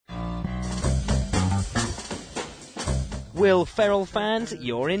Will Ferrell fans,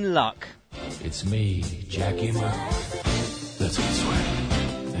 you're in luck. It's me, Jackie Moon. Let's get sweaty.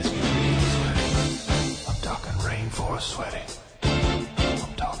 Let's get real sweaty. I'm talking rainforest sweaty.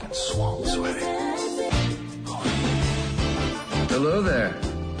 I'm talking swamp sweaty. Hello there.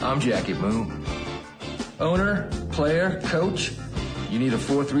 I'm Jackie Moon. Owner, player, coach. You need a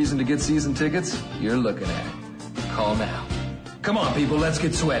fourth reason to get season tickets? You're looking at it. Call now. Come on, people, let's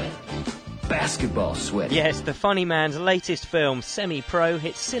get sweaty. Basketball sweaty. Yes, the funny man's latest film, Semi-Pro,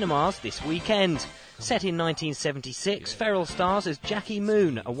 hits cinemas this weekend. Set in 1976, Ferrell stars as Jackie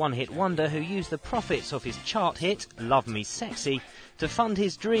Moon, a one-hit wonder who used the profits of his chart hit, Love Me Sexy, to fund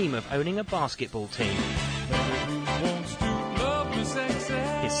his dream of owning a basketball team.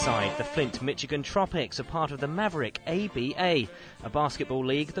 His side, the Flint, Michigan Tropics, are part of the Maverick ABA, a basketball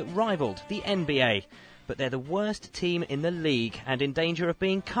league that rivaled the NBA. But they're the worst team in the league and in danger of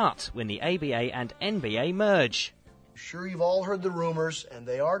being cut when the ABA and NBA merge. Sure, you've all heard the rumors, and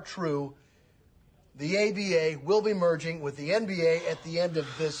they are true. The ABA will be merging with the NBA at the end of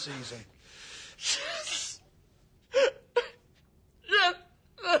this season. Yes! Yes!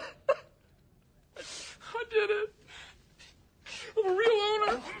 I did it. I'm a real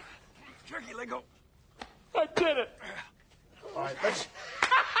owner. Turkey, let go. I did it. All right, let's...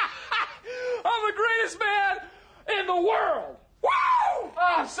 I'm the greatest man in the world. Woo! Oh,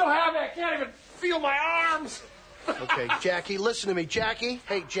 I'm so happy I can't even feel my arms. Okay, Jackie, listen to me. Jackie?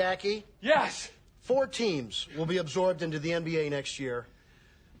 Hey, Jackie. Yes. 4 teams will be absorbed into the NBA next year.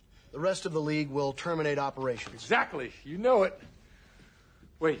 The rest of the league will terminate operations. Exactly. You know it.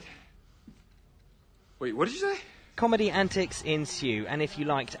 Wait, what did you say? Comedy antics ensue, and if you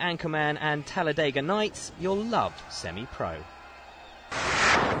liked Anchorman and Talladega Nights, you'll love Semi-Pro.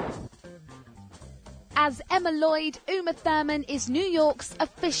 As Emma Lloyd, Uma Thurman is New York's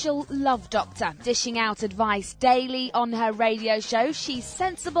official love doctor, dishing out advice daily on her radio show. She's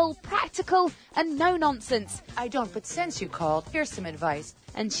sensible, practical, and no nonsense. I don't, but since you called, here's some advice.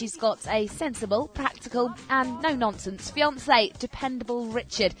 And she's got a sensible, practical, and no-nonsense fiancé, dependable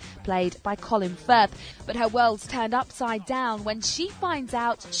Richard, played by Colin Firth. But her world's turned upside down when she finds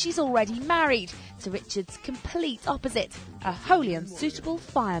out she's already married to Richard's complete opposite, a wholly unsuitable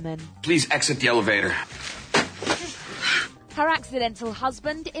fireman. Please exit the elevator. Her accidental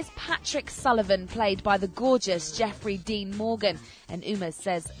husband is Patrick Sullivan, played by the gorgeous Jeffrey Dean Morgan. And Uma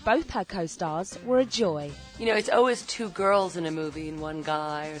says both her co-stars were a joy. You know, it's always 2 girls in a movie and 1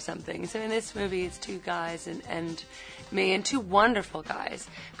 guy or something. So in this movie, it's 2 guys and me and 2 wonderful guys.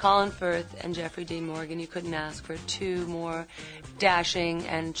 Colin Firth and Jeffrey Dean Morgan. You couldn't ask for 2 more dashing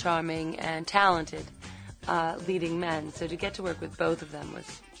and charming and talented leading men. So to get to work with both of them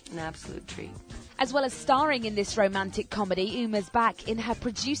was an absolute treat. As well as starring in this romantic comedy, Uma's back in her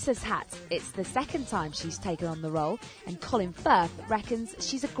producer's hat. It's the second time she's taken on the role, and Colin Firth reckons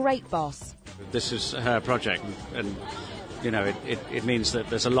she's a great boss. This is her project, and you know it means that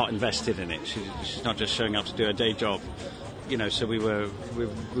there's a lot invested in it. She's not just showing up to do a day job, you know. So we were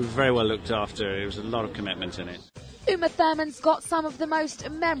very well looked after. There was a lot of commitment in it. Uma Thurman's got some of the most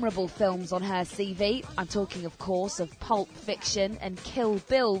memorable films on her CV. I'm talking, of course, of Pulp Fiction and Kill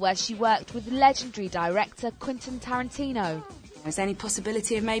Bill, where she worked with legendary director Quentin Tarantino. Is there any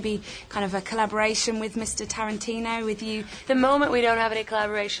possibility of maybe kind of a collaboration with Mr. Tarantino, with you? At the moment, we don't have any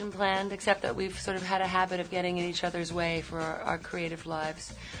collaboration planned, except that we've sort of had a habit of getting in each other's way for our creative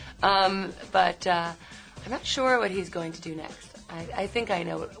lives. But I'm not sure what he's going to do next. I think I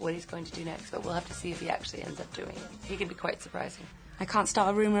know what he's going to do next, but we'll have to see if he actually ends up doing it. He can be quite surprising. I can't start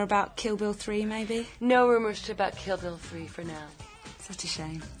a rumour about Kill Bill 3, maybe? No rumours about Kill Bill 3 for now. Such a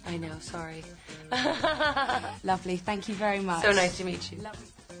shame. I know, sorry. Lovely, thank you very much. So nice to meet you. Lovely.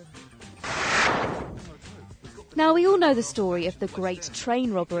 Now, we all know the story of the Great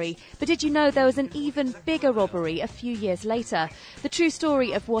Train Robbery, but did you know there was an even bigger robbery a few years later? The true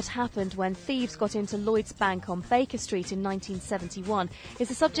story of what happened when thieves got into Lloyd's Bank on Baker Street in 1971 is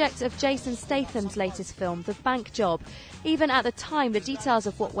the subject of Jason Statham's latest film, The Bank Job. Even at the time, the details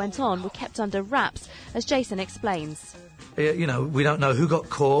of what went on were kept under wraps, as Jason explains. You know, we don't know who got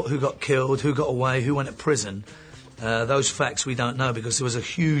caught, who got killed, who got away, who went to prison. Those facts we don't know because there was a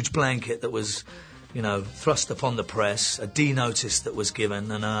huge blanket that was, you know, thrust upon the press, a D-notice that was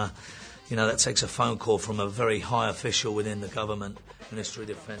given, and, you know, that takes a phone call from a very high official within the government, Ministry of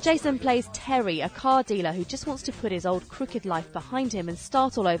Defence. Jason plays Terry, a car dealer who just wants to put his old crooked life behind him and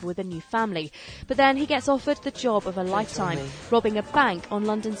start all over with a new family. But then he gets offered the job of a lifetime, robbing a bank on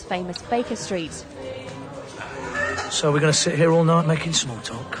London's famous Baker Street. So we're going to sit here all night making small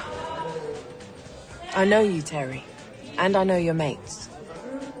talk? I know you, Terry, and I know your mates.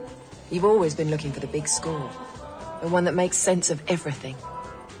 You've always been looking for the big score. The one that makes sense of everything.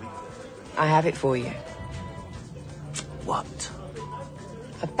 I have it for you. What?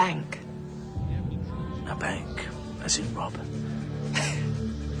 A bank. A bank, as in rob.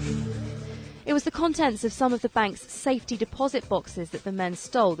 It was the contents of some of the bank's safety deposit boxes that the men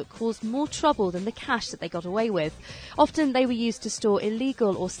stole that caused more trouble than the cash that they got away with. Often they were used to store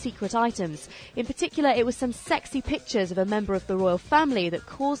illegal or secret items. In particular, it was some sexy pictures of a member of the royal family that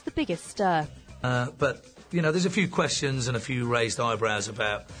caused the biggest stir. But, you know, there's a few questions and a few raised eyebrows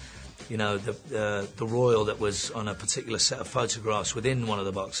about, you know, the royal that was on a particular set of photographs within one of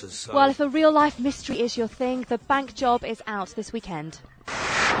the boxes. So. Well, if a real-life mystery is your thing, The Bank Job is out this weekend.